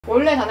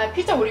원래 다나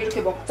피자 우리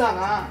이렇게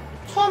먹잖아.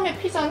 처음에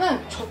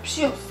피자는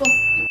접시였어.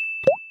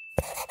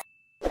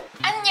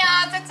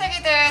 안녕,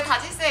 짝짝이들,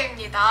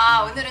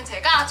 다지쌤입니다. 오늘은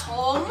제가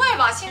정말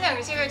맛있는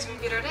음식을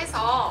준비를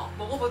해서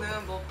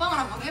먹어보는 먹방을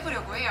한번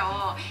해보려고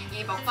해요.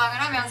 이 먹방을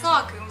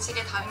하면서 그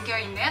음식에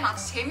담겨있는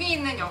아주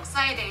재미있는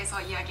역사에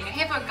대해서 이야기를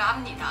해볼까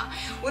합니다.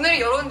 오늘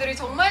여러분들이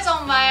정말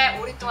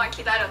오랫동안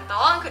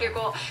기다렸던,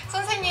 그리고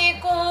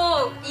선생님이 꼭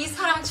이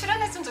사람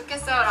출연했으면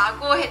좋겠어요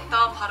라고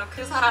했던 바로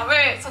그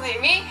사람을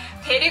선생님이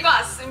데리고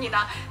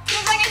왔습니다.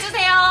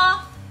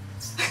 등장해주세요.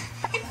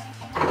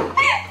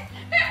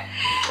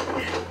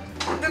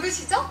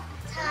 누구시죠?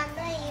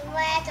 저는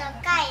이모의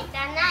조카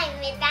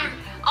이다나입니다.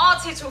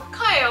 제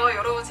조카예요.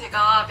 여러분,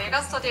 제가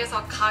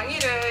메가스터디에서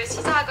강의를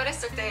시작을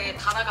했을 때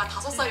다나가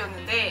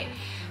 5살이었는데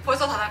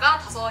벌써 다나가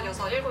 5, 6,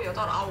 7, 8,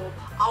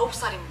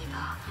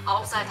 9살입니다.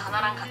 9살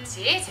다나랑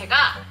같이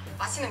제가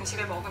맛있는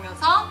음식을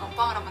먹으면서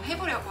먹방을 한번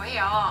해보려고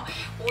해요.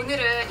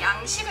 오늘은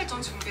양식을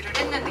좀 준비를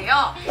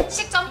했는데요.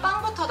 식전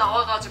빵부터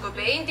나와가지고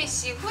메인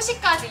디시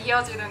후식까지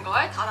이어지는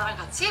걸 다나랑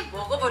같이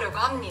먹어보려고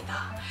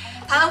합니다.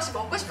 다나 혹시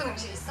먹고 싶은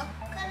음식 있어?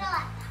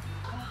 크로와상.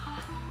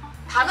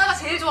 다나가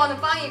제일 좋아하는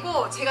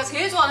빵이고 제가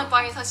제일 좋아하는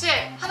빵이 사실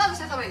하나 둘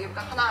셋 하면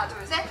얘기해볼까? 하나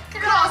둘 셋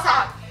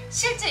크로와상!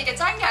 실제 이게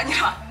짠 게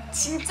아니라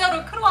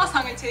진짜로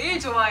크로와상을 제일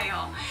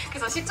좋아해요.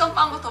 그래서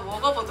식전빵부터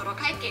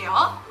먹어보도록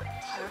할게요.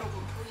 자,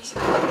 여러분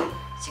보이시나요?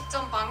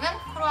 식전빵은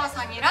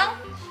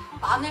크로와상이랑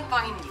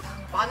마늘빵입니다.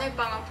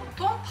 마늘빵은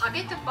보통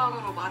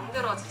바게트빵으로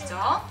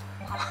만들어지죠.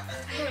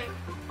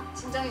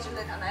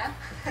 진정해줄래, 다나야?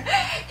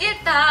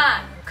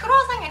 일단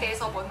크로와상에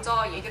대해서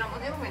먼저 얘기를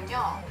한번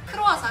해보면요.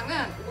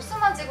 크로와상은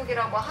오스만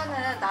제국이라고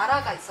하는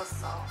나라가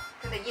있었어.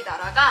 근데 이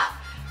나라가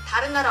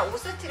다른 나라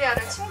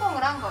오스트리아를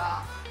침공을 한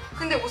거야.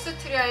 근데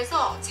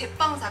오스트리아에서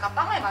제빵사가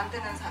빵을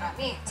만드는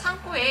사람이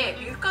창고에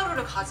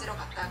밀가루를 가지러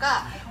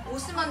갔다가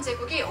오스만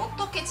제국이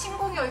어떻게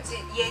침공이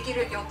올지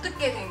얘기를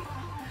엿듣게 된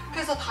거야.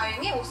 그래서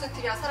다행히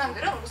오스트리아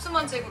사람들은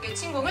오스만 제국의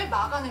침공을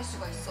막아낼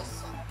수가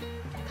있었어.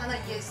 다나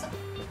이해했어?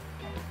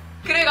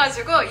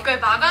 그래가지고 이걸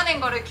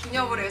막아낸 거를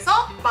기념을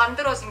해서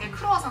만들어진 게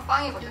크로와상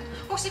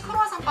빵이거든. 혹시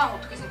크로와상 빵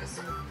어떻게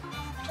생겼어?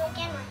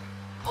 조개만.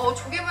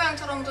 조개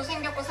모양처럼도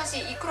생겼고,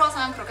 사실 이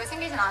크로와상은 그렇게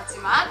생기진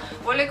않았지만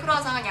원래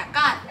크로와상은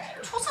약간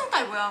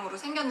초승달 모양으로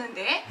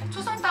생겼는데,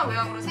 초승달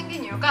모양으로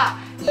생긴 이유가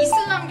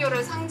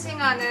이슬람교를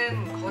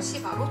상징하는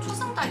것이 바로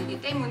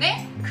초승달이기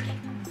때문에 그래.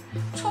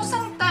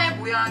 초승달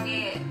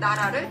모양의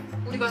나라를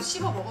우리가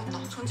씹어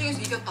먹었다, 전쟁에서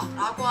이겼다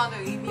라고 하는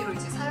의미로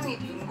이제 사용이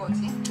된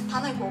거지.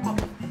 다나 이거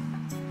먹어봐.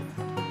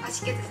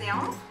 맛있게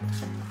드세요.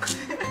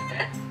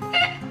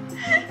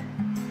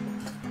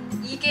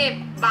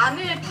 이게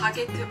마늘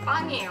바게트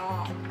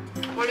빵이에요.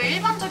 원래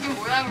일반적인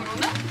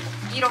모양으로는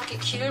이렇게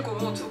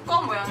길고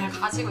두꺼운 모양을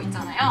가지고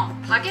있잖아요.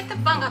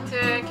 바게트 빵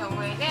같은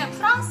경우에는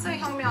프랑스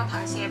혁명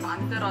당시에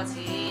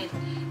만들어진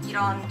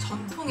이런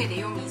전통의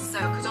내용이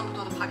있어요. 그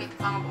전부터도 바게트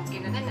빵을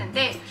먹기는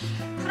했는데,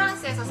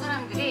 프랑스에서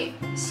사람들이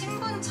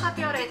신분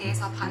차별에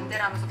대해서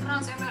반대를 하면서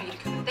프랑스 혁명을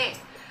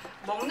일으켰는데,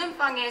 먹는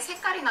빵의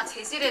색깔이나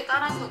재질에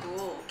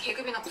따라서도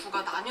계급이나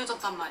부가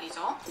나뉘어졌단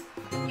말이죠.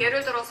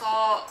 예를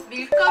들어서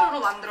밀가루로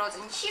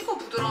만들어진 희고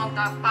부드러운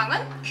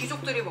빵은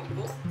귀족들이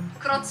먹고,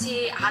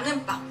 그렇지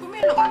않은 빵,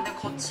 호밀로 만든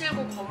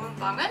거칠고 검은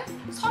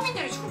빵은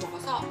서민들이 주로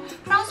먹어서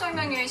프랑스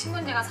혁명 이후에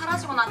신분제가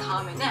사라지고 난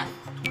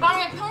다음에는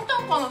빵의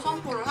평등권을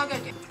선포를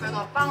하게 돼요.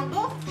 그래서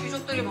빵도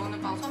귀족들이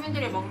먹는 빵,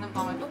 서민들이 먹는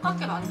빵을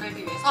똑같게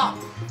만들기 위해서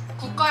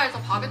국가에서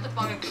바게트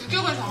빵의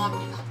규격을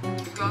정합니다.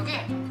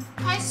 규격이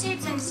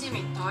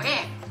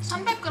 80cm에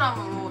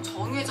 300g으로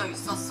정해져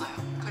있었어요.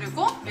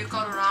 그리고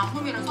밀가루랑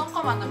호밀을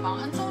섞어 만든 빵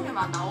한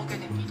종류만 나오게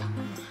됩니다.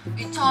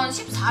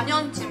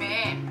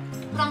 2014년쯤에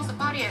프랑스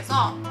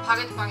파리에서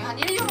바게트 빵이 한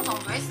 1유로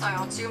정도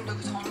했어요. 지금도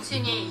그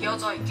정신이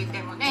이어져 있기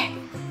때문에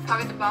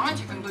바게트 빵은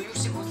지금도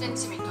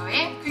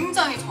 65cm에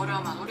굉장히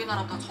저렴한,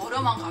 우리나라보다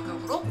저렴한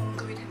가격으로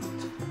공급이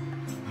됩니다.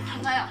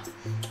 다나야,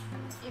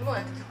 이모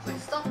얘기 듣고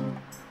있어?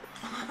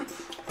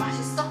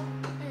 맛있어?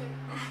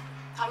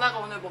 다나가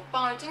오늘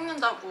먹방을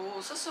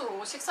찍는다고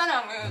스스로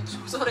식사량을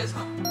조절해서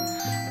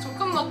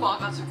조금 먹고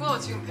와가지고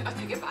지금 배가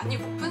되게 많이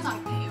고픈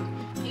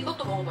상태예요.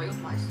 이것도 먹어봐.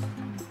 이것도 맛있어.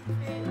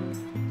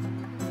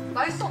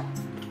 맛있어.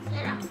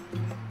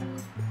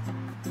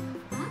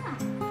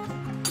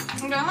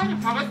 근데 사실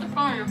바게트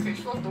빵이 이렇게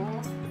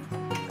있어도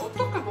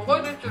어떻게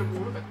먹어야 될지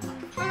모르겠다.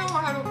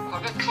 촬영을 하려고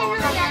바게트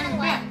빵을 하는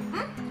거야.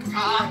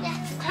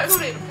 응?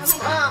 칼로리 이렇게 하는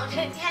거야?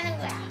 그렇게 하는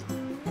거야.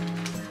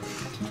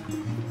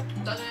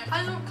 나중에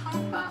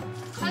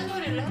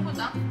칼로리를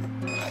해보자.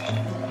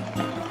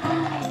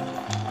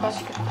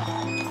 맛있겠다.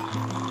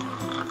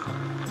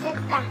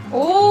 됐다.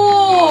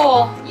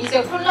 오!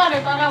 이제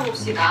콜라를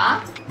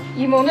따라봅시다.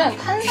 이모는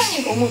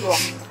탄산이 너무 좋아.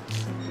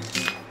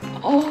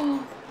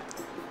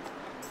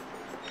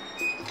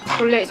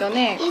 원래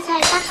예전에 이 잘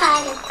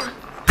닦아야겠다.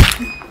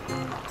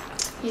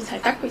 이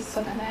잘 닦고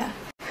있어, 다나야.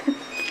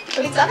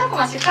 우리 짠하고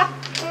마실까?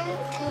 응,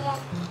 그래.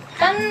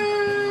 짠!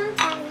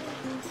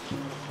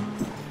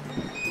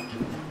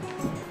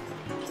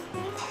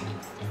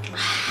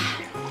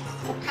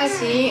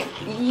 사실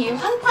이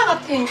환타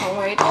같은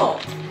경우에도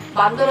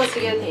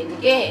만들어지게 된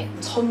게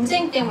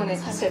전쟁 때문에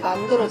사실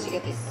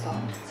만들어지게 됐어.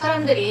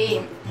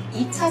 사람들이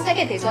 2차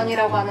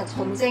세계대전이라고 하는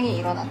전쟁이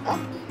일어났다?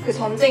 그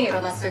전쟁이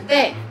일어났을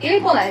때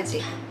일본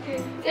알지?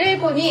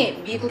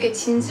 일본이 미국의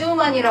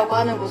진주만이라고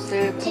하는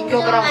곳을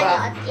공격을 한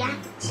거야. 어디야?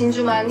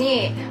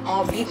 진주만이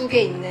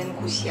미국에 있는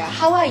곳이야.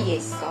 하와이에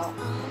있어.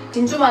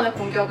 진주만을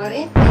공격을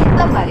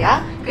했단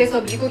말이야.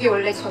 그래서 미국이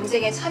원래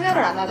전쟁에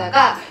참여를 안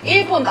하다가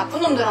일본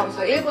나쁜 놈들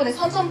하면서 일본에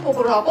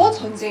선전포고를 하고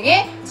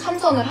전쟁에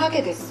참전을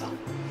하게 됐어.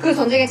 그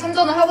전쟁에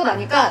참전을 하고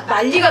나니까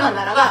난리가 난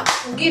나라가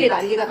독일이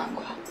난리가 난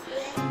거야.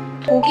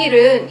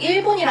 독일은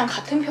일본이랑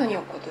같은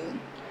편이었거든.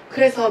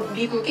 그래서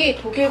미국이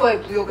독일과의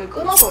무역을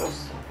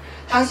끊어버렸어.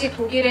 당시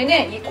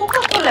독일에는 이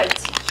코카콜라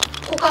있지.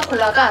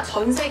 코카콜라가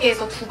전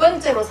세계에서 두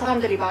번째로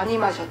사람들이 많이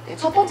마셨대.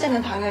 첫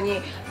번째는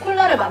당연히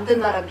콜라를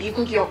만든 나라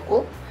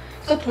미국이었고,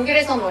 그래서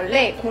독일에선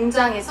원래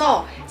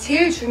공장에서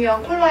제일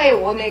중요한 콜라의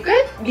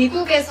원액을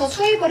미국에서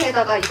수입을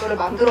해다가 이거를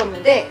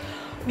만들었는데,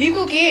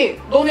 미국이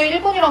너네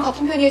일본이랑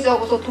같은 편이지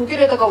하고서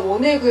독일에다가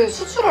원액을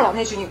수출을 안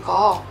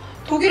해주니까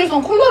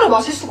독일에선 콜라를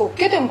마실 수가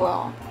없게 된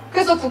거야.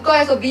 그래서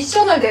국가에서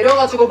미션을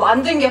내려가지고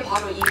만든 게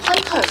바로 이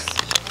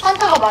환타였어.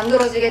 환타가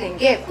만들어지게 된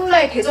게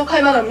콜라에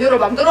대적할 만한 음료를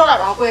만들어라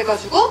라고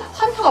해가지고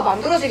환타가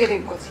만들어지게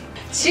된 거지.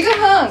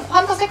 지금은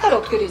환타 색깔이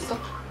어떻게 돼 있어?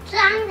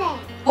 주황색.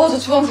 맞아,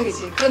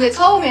 주황색이지. 그런데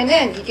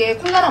처음에는 이게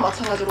콜라랑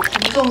마찬가지로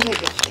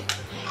검정색이었대.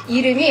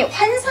 이름이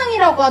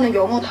환상이라고 하는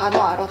영어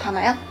단어 알아?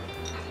 다나야?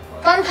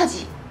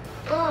 판타지.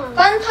 응.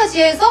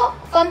 판타지에서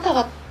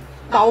판타가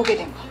나오게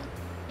된 거야.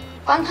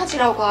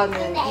 판타지라고 하는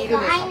근데 이거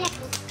이름에서.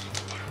 하이네프.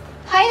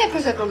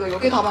 파인애플 색깔로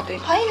여기 담았더니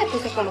파인애플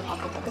색깔로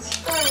바뀌었다,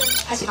 그치? 응.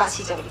 다시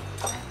마시자, 우리.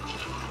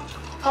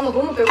 다나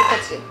너무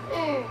배고팠지?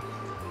 응.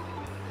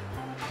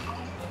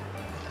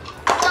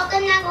 또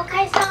끝나고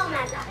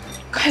칼싸움하자.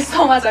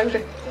 갈성하자,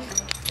 그래.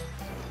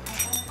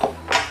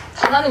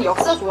 다나는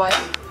역사 좋아해?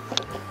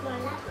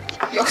 몰라?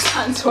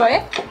 역사 안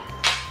좋아해?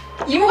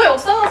 이모가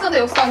역사 강사인데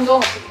역사 안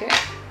좋아하면 어떡해?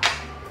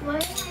 몰라?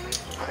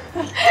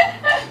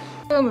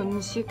 다음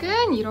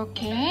음식은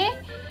이렇게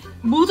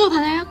뭐죠,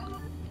 다나야?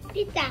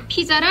 피자.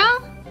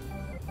 피자랑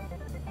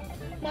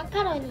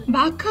마카로니.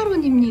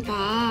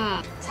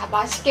 마카로니입니다. 자,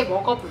 맛있게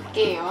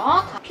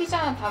먹어볼게요.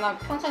 피자는 다나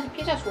평상시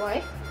피자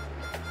좋아해?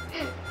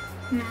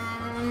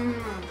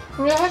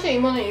 근데 사실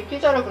이모는 이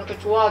피자를 그렇게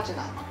좋아하진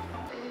않아.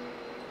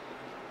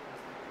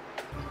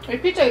 이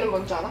피자 이름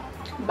뭔지 알아?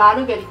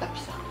 마르게리타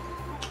피자.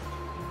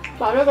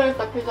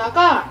 마르게리타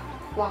피자가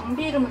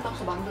왕비름을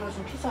따서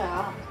만들어준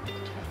피자야.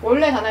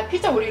 원래 다나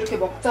피자 우리 이렇게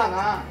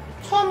먹잖아.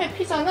 처음에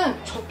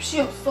피자는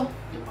접시였어.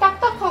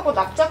 딱딱하고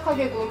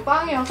납작하게 구운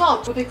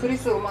빵이어서 고대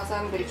그리스 로마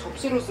사람들이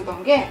접시로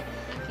쓰던 게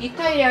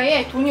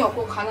이탈리아에 돈이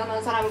없고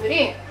가난한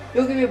사람들이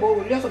여기 위에 뭐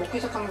올려서 먹기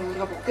시작하면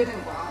우리가 먹게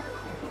된 거야.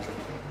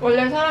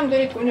 원래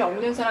사람들이 돈이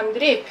없는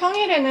사람들이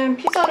평일에는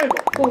피자를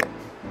먹고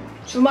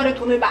주말에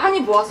돈을 많이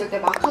모았을 때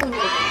마카로니를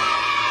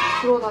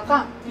먹어.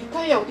 그러다가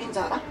이탈리아 어딘지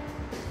알아?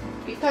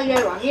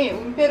 이탈리아의 왕이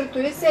움베르토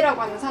 1세라고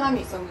하는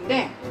사람이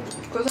있었는데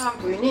그 사람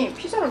부인이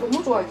피자를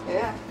너무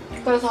좋아했대.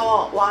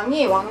 그래서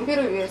왕이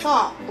왕비를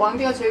위해서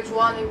왕비가 제일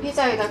좋아하는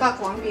피자에다가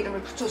그 왕비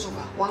이름을 붙여준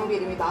거야. 왕비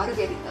이름이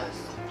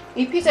마르게리타였어.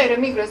 이 피자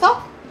이름이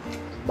그래서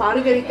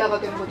마르게리타가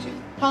된 거지.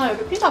 다나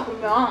여기 피자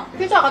보면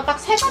피자가 딱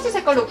세 가지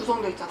색깔로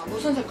구성되어 있잖아.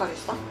 무슨 색깔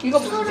있어? 이거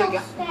무슨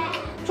색이야?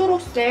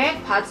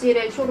 초록색,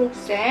 바질의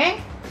초록색,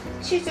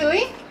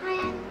 치즈의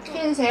하얀색.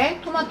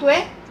 흰색,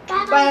 토마토의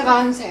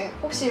빨간색.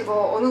 혹시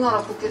이거 어느 나라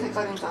국기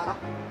색깔인지 알아?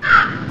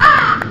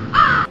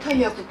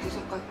 이탈리아 국기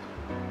색깔.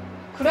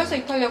 그래서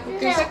이탈리아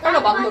국기 색깔로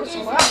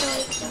만들어진 거야.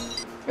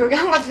 여기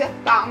한 가지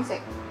색?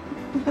 빵색.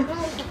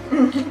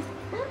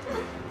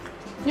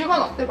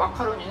 이건 어때,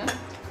 마카로니는?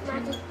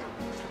 맛있다.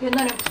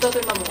 옛날엔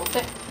부자들만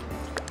먹었대.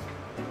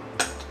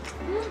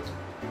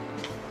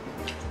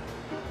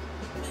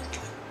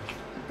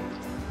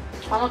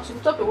 아, 나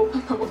진짜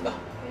배고팠나 보다.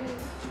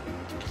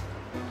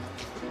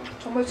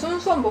 정말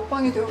순수한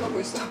먹방이 되어가고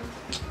있어.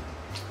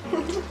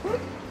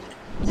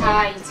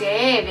 자,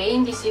 이제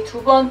메인 디시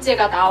두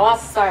번째가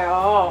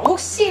나왔어요.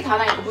 혹시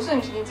다나 이거 무슨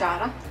음식인지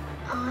알아?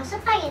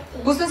 스파게티.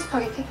 무슨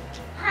스파게티?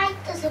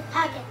 화이트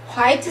스파게티.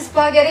 화이트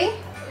스파게티?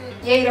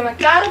 응. 얘 이름은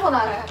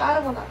까르보나라야,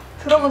 까르보나라.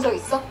 들어본 적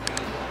있어?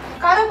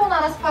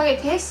 까르보나라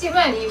스파게티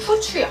핵심은 이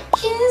후추야.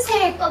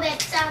 흰색. 이거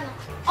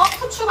맵잖아.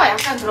 후추가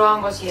약간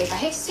들어간 것이 얘가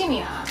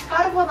핵심이야.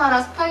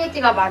 까르보나라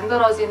스파게티가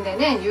만들어진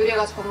데는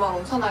유래가 정말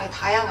엄청나게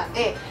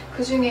다양한데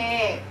그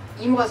중에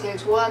이모가 제일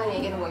좋아하는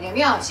얘기는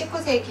뭐냐면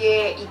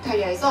 19세기에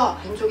이탈리아에서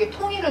민족의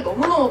통일을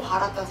너무너무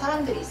바랐던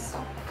사람들이 있어.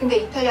 근데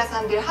이탈리아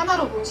사람들이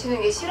하나로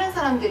뭉치는 게 싫은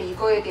사람들이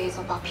이거에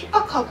대해서 막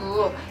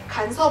핍박하고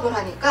간섭을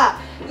하니까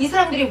이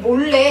사람들이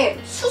몰래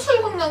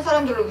숯을 굽는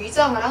사람들로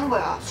위장을 한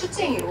거야.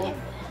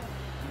 숯쟁이로.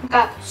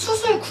 그러니까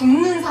숯을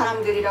굽는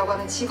사람들이라고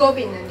하는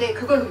직업이 있는데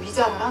그걸로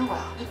위장을 한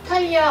거야.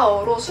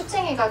 이탈리아어로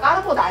숯쟁이가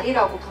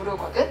까르보나리라고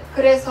부르거든.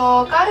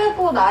 그래서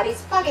까르보나리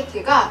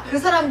스파게티가 그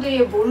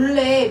사람들이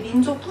몰래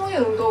민족 통일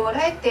운동을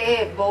할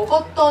때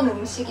먹었던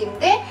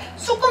음식인데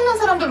숯 굽는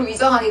사람들로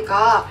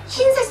위장하니까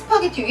흰색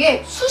스파게티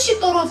위에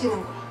숯이 떨어지는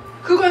거야.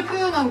 그걸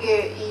표현한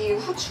게 이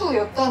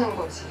후추였다는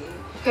거지.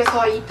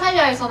 그래서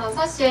이탈리아에서는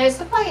사실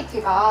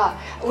스파게티가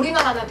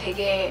우리나라는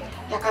되게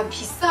약간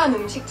비싼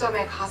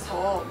음식점에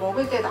가서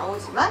먹을 때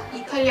나오지만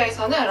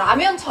이탈리아에서는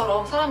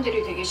라면처럼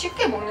사람들이 되게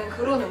쉽게 먹는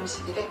그런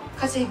음식이래.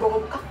 같이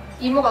먹어볼까?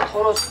 이모가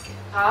덜어줄게.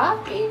 자,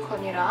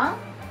 베이컨이랑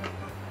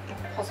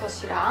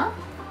버섯이랑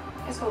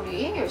해서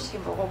우리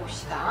열심히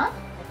먹어봅시다.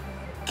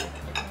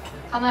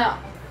 다나야,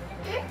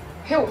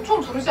 배 엄청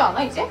부르지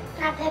않아 이제?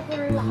 나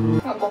배불러.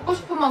 그냥 먹고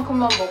싶은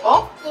만큼만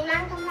먹어.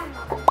 이만큼만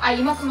먹어. 아,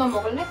 이만큼만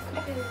먹을래?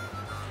 그래. 응.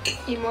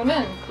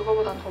 이모는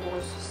그거보단 더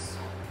먹을 수 있어.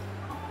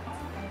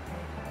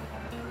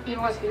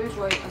 이모가 제일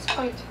좋아했던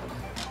스파게티거든.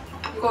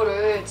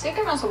 이거를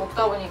찍으면서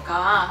먹다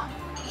보니까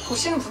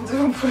보시는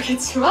분들은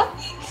모르겠지만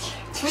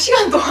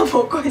 2시간 동안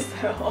먹고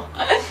있어요.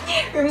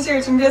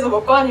 음식을 준비해서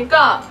먹고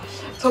하니까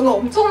저는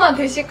엄청난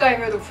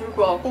대식가임에도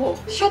불구하고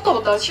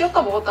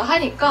쉬었다 먹었다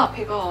하니까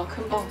배가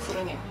금방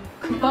부르네요.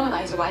 금방은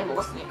아니죠. 많이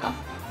먹었으니까.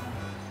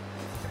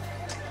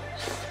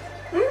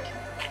 응?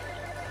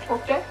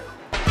 어때?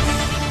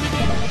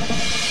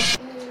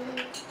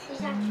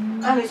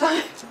 이상해. 아,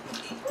 이상해.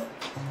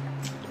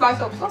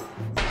 맛이 없어?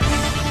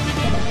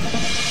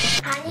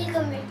 안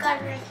익은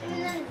밀가루를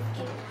씹는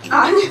느낌.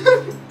 아니.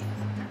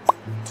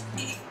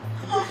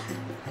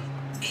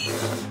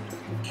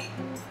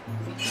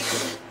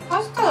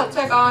 파스타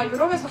자체가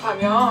유럽에서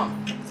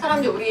가면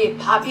사람들이 우리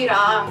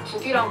밥이랑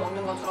국이랑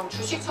먹는 것처럼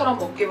주식처럼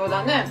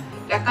먹기보다는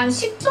약간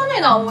식전에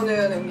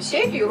나오는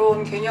음식?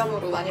 이런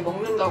개념으로 많이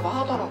먹는다고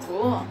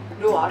하더라고.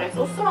 요 아래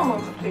소스랑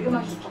먹으니까 되게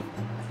맛있어.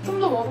 좀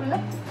더 먹을래?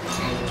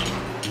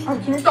 아,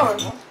 진짜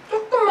맛있어.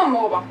 조금만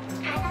먹어봐.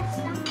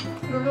 알았어.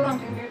 룰루랑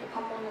댕댕이도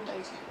밥 먹는다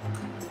이제.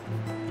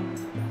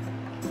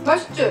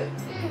 맛있지?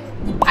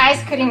 응.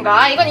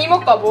 아이스크림과 이건 이모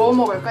거 뭐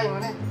먹을까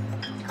이모는?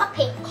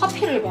 커피.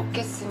 커피를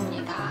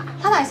먹겠습니다.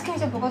 하나 아이스크림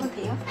이제 먹어도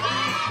돼요?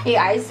 이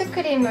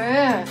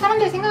아이스크림은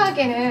사람들이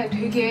생각하기에는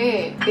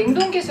되게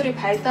냉동 기술이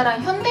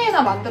발달한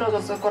현대에나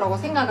만들어졌을 거라고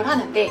생각을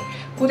하는데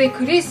고대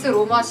그리스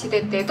로마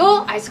시대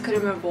때도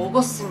아이스크림을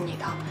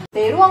먹었습니다.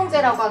 네로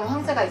황제라고 하는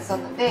황제가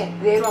있었는데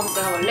네로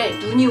황제가 원래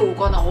눈이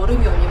오거나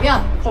얼음이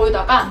올리면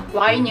거기다가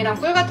와인이랑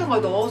꿀 같은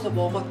걸 넣어서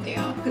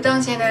먹었대요. 그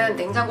당시에는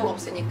냉장고가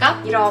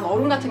없으니까 이런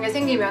얼음 같은 게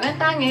생기면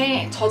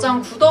땅에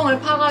저장 구덩을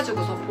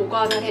파가지고서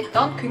보관을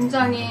했던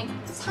굉장히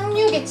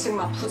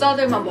상류계층만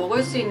부자들만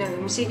먹을 수 있는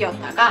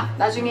음식이었다가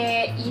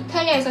나중에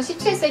이탈리아에서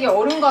 17세기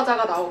얼음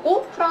과자가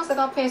나오고 프랑스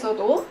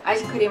카페에서도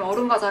아이스크림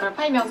얼음 과자를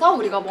팔면서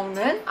우리가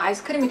먹는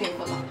아이스크림이 된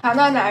거죠.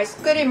 다나는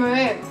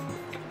아이스크림을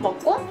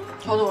먹고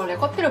저는 원래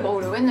커피를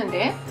먹으려고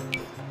했는데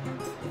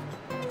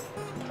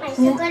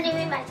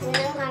아이스크림이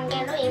맛있는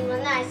관계로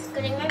이모는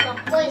아이스크림을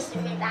먹고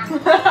있습니다.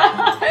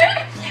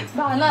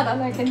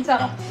 나나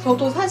괜찮아.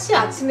 저도 사실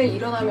아침에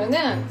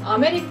일어나면은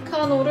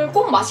아메리카노를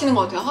꼭 마시는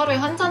것 같아요. 하루에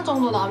한 잔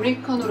정도는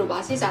아메리카노를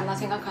마시지 않나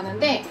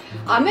생각하는데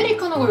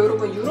아메리카노가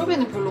여러분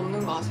유럽에는 별로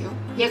없는 거 아세요?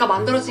 얘가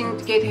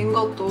만들어지게 된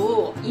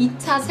것도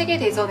 2차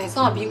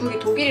세계대전에서 미국이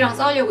독일이랑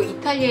싸우려고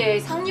이탈리아에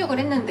상륙을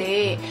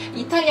했는데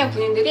이탈리아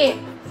군인들이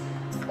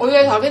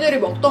원래 자기들이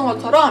먹던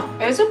것처럼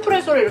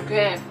에스프레소를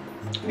이렇게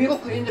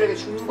미국 군인들에게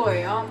준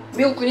거예요.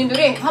 미국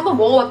군인들이 한번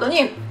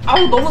먹어봤더니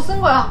아우 너무 쓴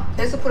거야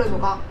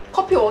에스프레소가.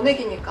 커피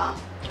원액이니까.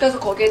 그래서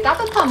거기에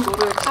따뜻한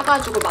물을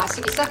타가지고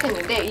마시기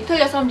시작했는데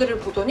이탈리아 사람들을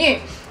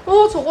보더니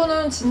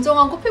저거는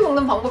진정한 커피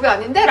먹는 방법이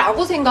아닌데?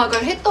 라고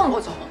생각을 했던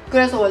거죠.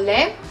 그래서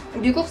원래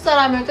미국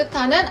사람을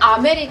뜻하는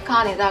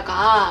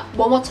아메리칸에다가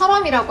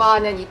뭐뭐처럼이라고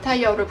하는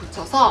이탈리아어를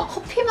붙여서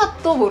커피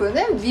맛도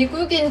모르는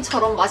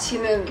미국인처럼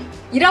마시는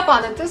이라고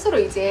하는 뜻으로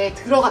이제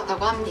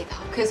들어갔다고 합니다.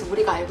 그래서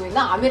우리가 알고 있는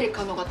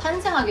아메리카노가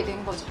탄생하게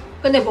된 거죠.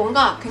 근데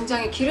뭔가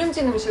굉장히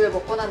기름진 음식을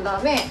먹고 난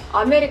다음에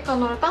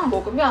아메리카노를 딱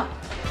먹으면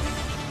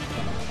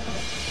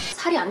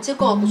살이 안 찔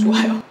것 같고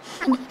좋아요.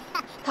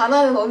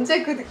 다나는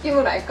언제 그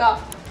느낌을 알까?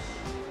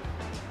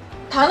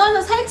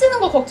 다나는 살찌는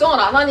거 걱정을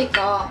안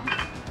하니까.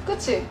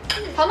 그치?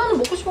 다나는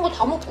먹고 싶은 거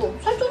다 먹고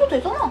살쪄도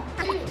되잖아.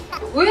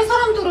 왜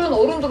사람들은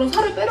어른들은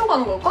살을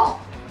빼려가는 걸까?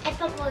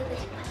 예뻐 보이고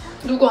싶어서.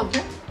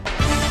 누구한테?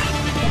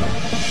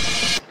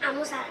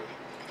 아무 사람.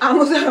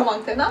 아무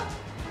사람한테나?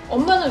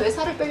 엄마는 왜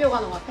살을 빼려고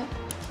하는 것 같아?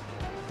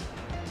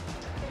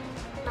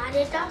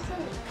 말이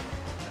떴으니까.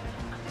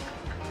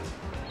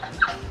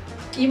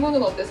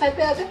 이모는 어때? 살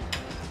빼야 돼?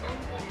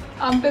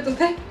 안 빼도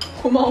돼?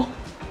 고마워.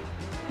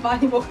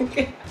 많이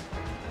먹을게.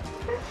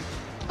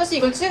 사실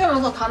이걸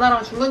찍으면서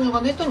다나랑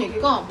중간중간 했던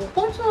얘기가 뭐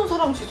뻥 치는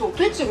사람 진짜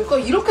어떻게 찍을까?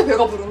 이렇게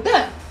배가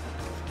부른데?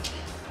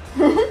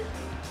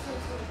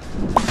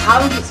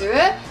 다음 퀴즈.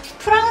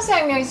 프랑스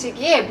혁명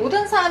시기에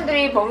모든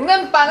사람들이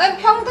먹는 빵은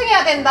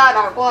평등해야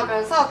된다라고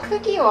하면서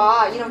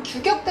크기와 이런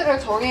규격들을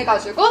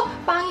정해가지고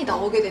빵이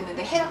나오게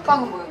됐는데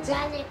해당빵은 뭐였지?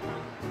 마늘빵.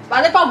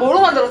 마늘빵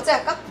뭐로 만들었지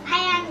아까?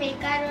 하얀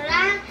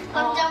밀가루랑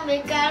검정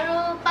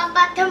밀가루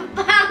빳빳한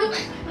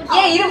빵.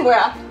 얘 이름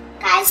뭐야?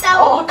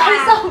 칼싸움빵.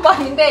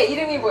 칼싸움빵인데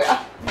이름이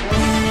뭐야?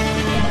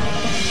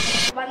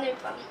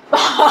 마늘빵.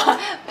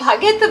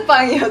 바게트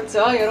빵이었죠.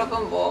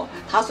 여러분 뭐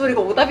다소리가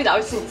오답이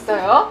나올 수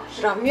있어요.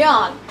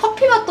 그러면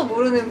커피 맛도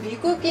모르는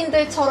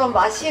미국인들처럼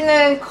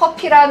마시는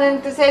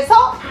커피라는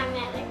뜻에서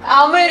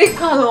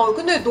아메리카노.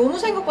 근데 너무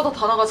생각보다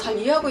단어가 잘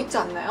이해하고 있지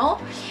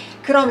않나요?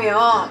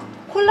 그러면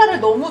콜라를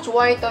너무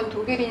좋아했던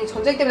독일인이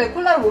전쟁 때문에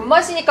콜라를 못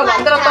마시니까 판타.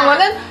 만들었던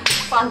거는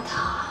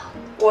판타.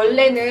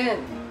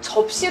 원래는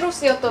접시로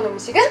쓰였던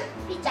음식은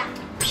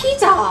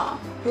피자.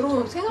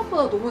 여러분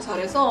생각보다 너무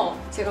잘해서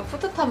제가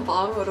뿌듯한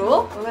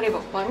마음으로 오늘의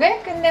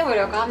먹방을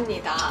끝내보려고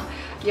합니다.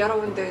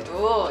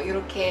 여러분들도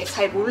이렇게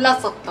잘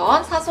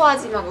몰랐었던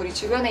사소하지만 우리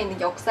주변에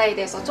있는 역사에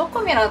대해서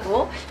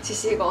조금이라도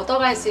지식을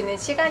얻어갈 수 있는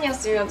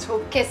시간이었으면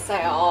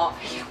좋겠어요.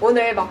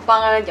 오늘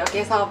먹방은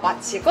여기서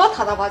마치고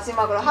다나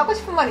마지막으로 하고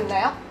싶은 말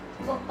있나요?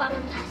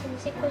 먹방은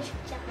다시 찍고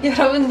싶지 않아.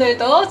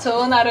 여러분들도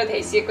좋은 하루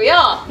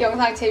되시고요.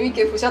 영상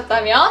재밌게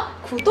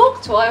보셨다면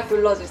구독, 좋아요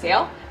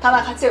눌러주세요.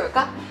 다나 같이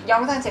해볼까?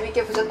 영상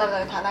재밌게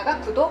보셨다면 다나가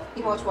구독,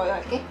 이모 좋아요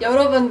할게.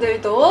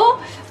 여러분들도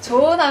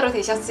좋은 하루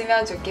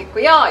되셨으면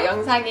좋겠고요.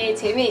 영상이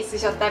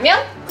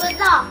재미있으셨다면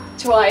구독!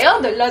 좋아요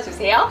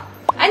눌러주세요.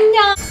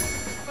 안녕!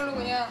 이걸로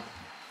그냥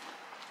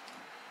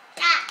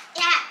야.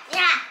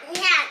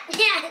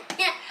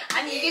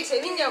 아니 이게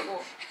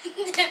재밌냐고.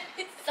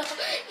 재밌어.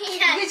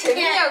 이게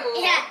재밌냐고.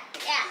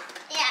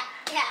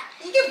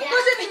 이게 뭐가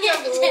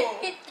재밌냐고.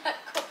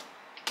 재밌다고.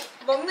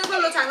 먹는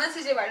걸로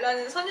장난치지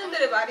말라는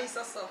소년들의 말이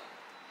있었어.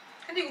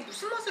 근데 이거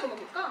무슨 맛으로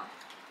먹을까?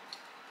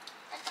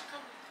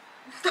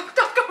 딱딱하면.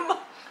 딱딱